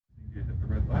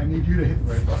I need you to hit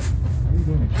the red button. What are you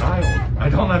doing, child? I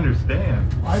don't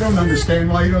understand. I don't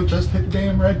understand why you don't just hit the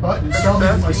damn red button and sell me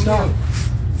my stuff.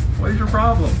 What is your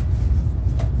problem?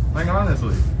 Like,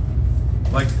 honestly.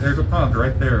 Like, there's a prompt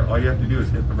right there. All you have to do is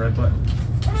hit the red button.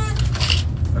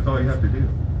 That's all you have to do.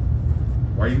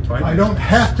 Why are you fighting? I don't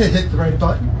have to hit the red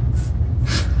button.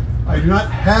 I do not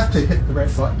have to hit the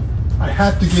red button. I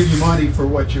have to give you money for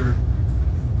what you're...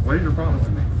 What is your problem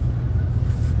with me?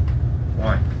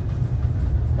 Why?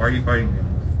 Why are you fighting me?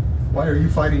 Why are you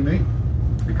fighting me?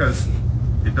 Because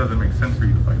it doesn't make sense for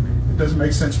you to fight me. It doesn't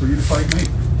make sense for you to fight me.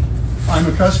 I'm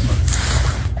a customer.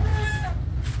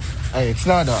 Hey, it's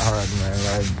not that hard, man.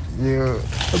 Like,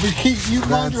 you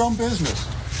mind your own business.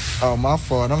 Oh, my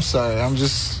fault. I'm sorry. I'm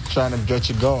just trying to get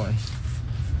you going.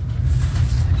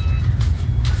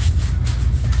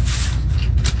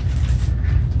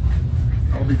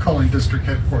 I'll be calling district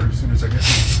headquarters as soon as I get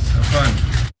home. Have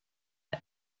fun.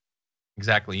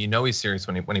 Exactly. You know he's serious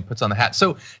when he puts on the hat.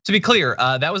 So to be clear,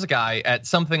 that was a guy at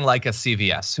something like a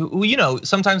CVS who you know,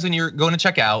 sometimes when you're going to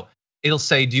check out, it'll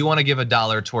say, do you want to give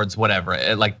 $1 towards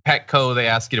whatever? Like Petco, they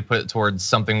ask you to put it towards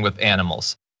something with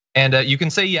animals. And you can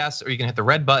say yes, or you can hit the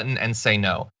red button and say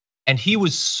no. And he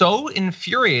was so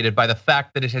infuriated by the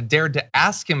fact that it had dared to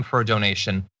ask him for a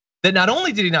donation that not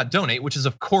only did he not donate, which is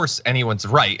of course anyone's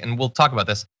right, and we'll talk about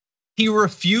this, he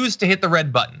refused to hit the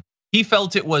red button. He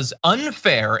felt it was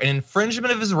unfair, an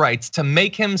infringement of his rights to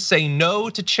make him say no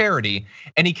to charity,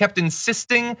 and he kept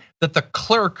insisting that the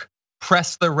clerk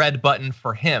press the red button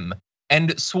for him,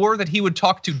 and swore that he would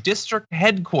talk to district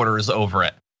headquarters over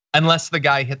it unless the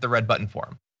guy hit the red button for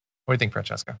him. What do you think,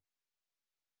 Francesca?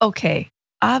 Okay,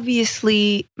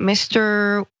 obviously,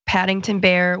 Mr. Paddington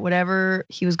Bear, whatever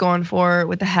he was going for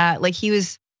with the hat, like he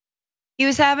was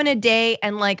having a day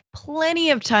and like plenty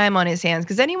of time on his hands.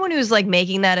 Because anyone who's like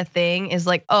making that a thing is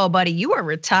like, oh, buddy, you are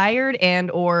retired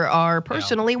and or are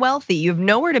personally wealthy. You have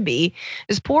nowhere to be.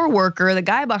 This poor worker, the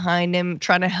guy behind him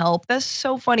trying to help. That's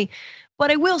so funny. But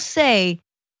I will say,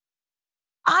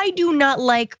 I do not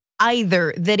like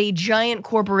either that a giant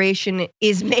corporation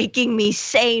is making me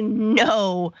say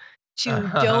no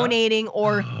to donating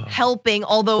or helping,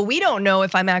 although we don't know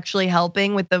if I'm actually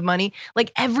helping with the money.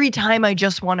 Like every time I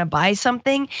just want to buy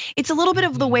something, it's a little bit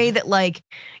of the way that like,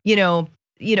 you know,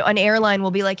 an airline will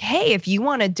be like, hey, if you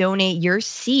want to donate your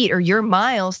seat or your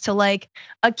miles to like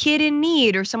a kid in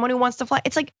need or someone who wants to fly,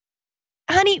 it's like,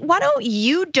 honey, why don't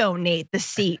you donate the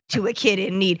seat to a kid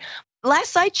in need?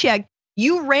 Last I checked,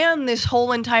 you ran this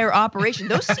whole entire operation.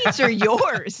 Those seats are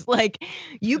yours. Like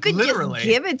you could just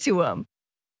give it to them.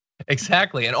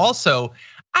 Exactly. And also,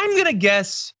 I'm gonna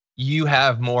guess you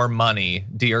have more money,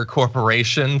 dear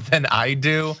corporation, than I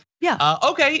do. Yeah.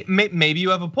 Okay, maybe you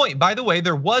have a point. By the way,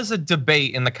 there was a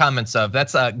debate in the comments of,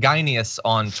 that's Gyneus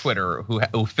on Twitter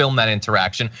who filmed that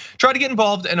interaction, tried to get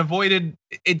involved and avoided,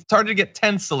 it started to get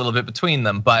tense a little bit between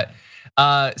them. But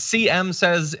CM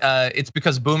says it's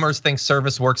because boomers think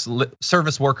service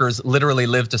workers literally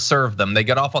live to serve them. They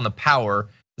get off on the power.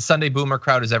 The Sunday boomer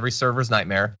crowd is every server's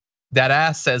nightmare. That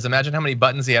ass says, imagine how many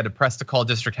buttons he had to press to call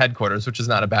district headquarters, which is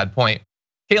not a bad point.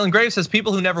 Caitlin Graves says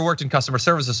people who never worked in customer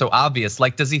service are so obvious.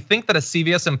 Like, does he think that a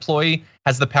CVS employee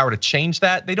has the power to change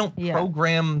that? They don't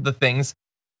program the things.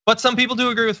 But some people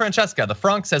do agree with Francesca. The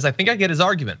Frank says, I think I get his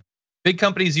argument. Big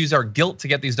companies use our guilt to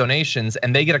get these donations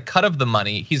and they get a cut of the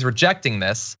money. He's rejecting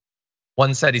this.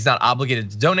 One said he's not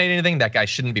obligated to donate anything. That guy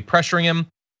shouldn't be pressuring him.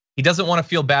 He doesn't want to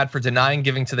feel bad for denying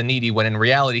giving to the needy when in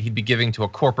reality he'd be giving to a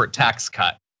corporate tax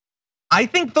cut. I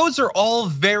think those are all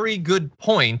very good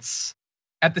points.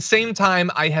 At the same time,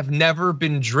 I have never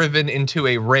been driven into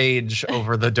a rage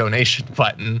over the donation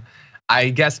button. I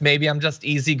guess maybe I'm just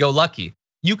easy-go-lucky.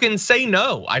 You can say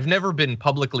no. I've never been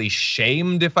publicly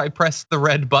shamed if I press the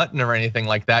red button or anything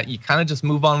like that. You kind of just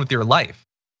move on with your life.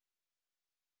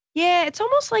 Yeah, it's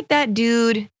almost like that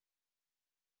dude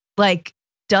like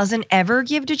doesn't ever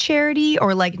give to charity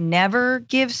or like never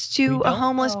gives to a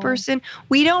homeless person.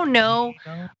 We don't know.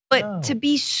 But to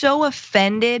be so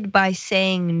offended by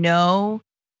saying no,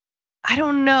 I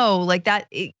don't know, like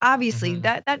that, obviously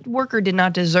that worker did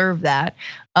not deserve that.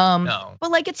 No.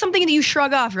 But like, it's something that you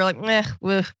shrug off. You're like,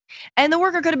 ugh. And the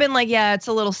worker could have been like, yeah, it's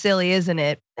a little silly, isn't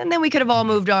it? And then we could have all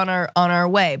moved on our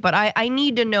way. But I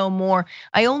need to know more.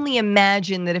 I only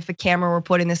imagine that if a camera were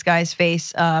put in this guy's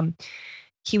face,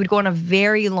 he would go on a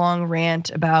very long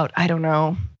rant about, I don't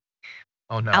know.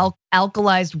 Oh no.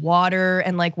 Alkalized water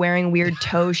and like wearing weird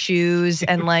toe shoes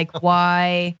and like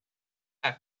why,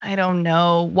 I don't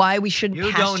know, why we shouldn't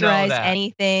pasteurize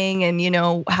anything and you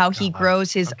know how he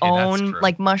grows his own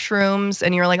like mushrooms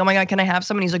and you're like, oh my God, can I have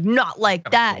some? And he's like, not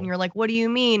like that. And you're like, what do you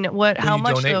mean? How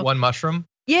much? Donate one mushroom?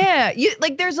 Yeah,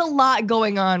 like there's a lot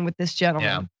going on with this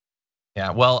gentleman.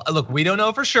 Yeah, well, look, we don't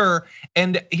know for sure.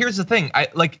 And here's the thing,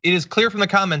 it is clear from the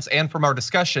comments and from our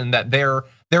discussion that there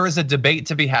is a debate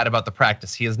to be had about the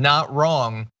practice. He is not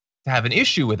wrong to have an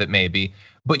issue with it maybe,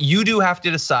 but you do have to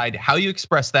decide how you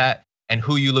express that and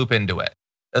who you loop into it.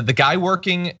 The guy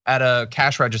working at a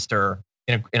cash register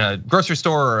in a grocery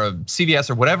store or a CVS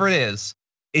or whatever it is,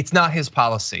 it's not his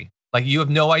policy. Like, you have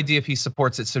no idea if he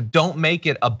supports it, so don't make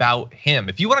it about him.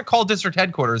 If you want to call district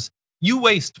headquarters, you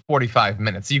waste 45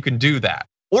 minutes, you can do that.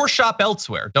 Or shop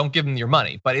elsewhere, don't give them your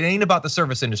money. But it ain't about the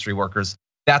service industry workers,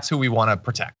 that's who we want to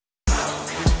protect.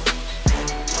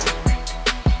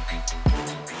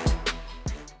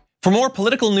 For more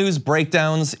political news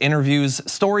breakdowns, interviews,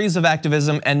 stories of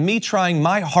activism, and me trying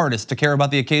my hardest to care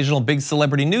about the occasional big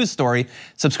celebrity news story,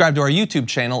 subscribe to our YouTube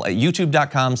channel at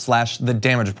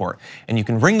youtube.com/thedamagereport. And you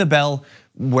can ring the bell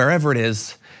wherever it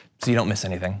is so you don't miss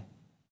anything.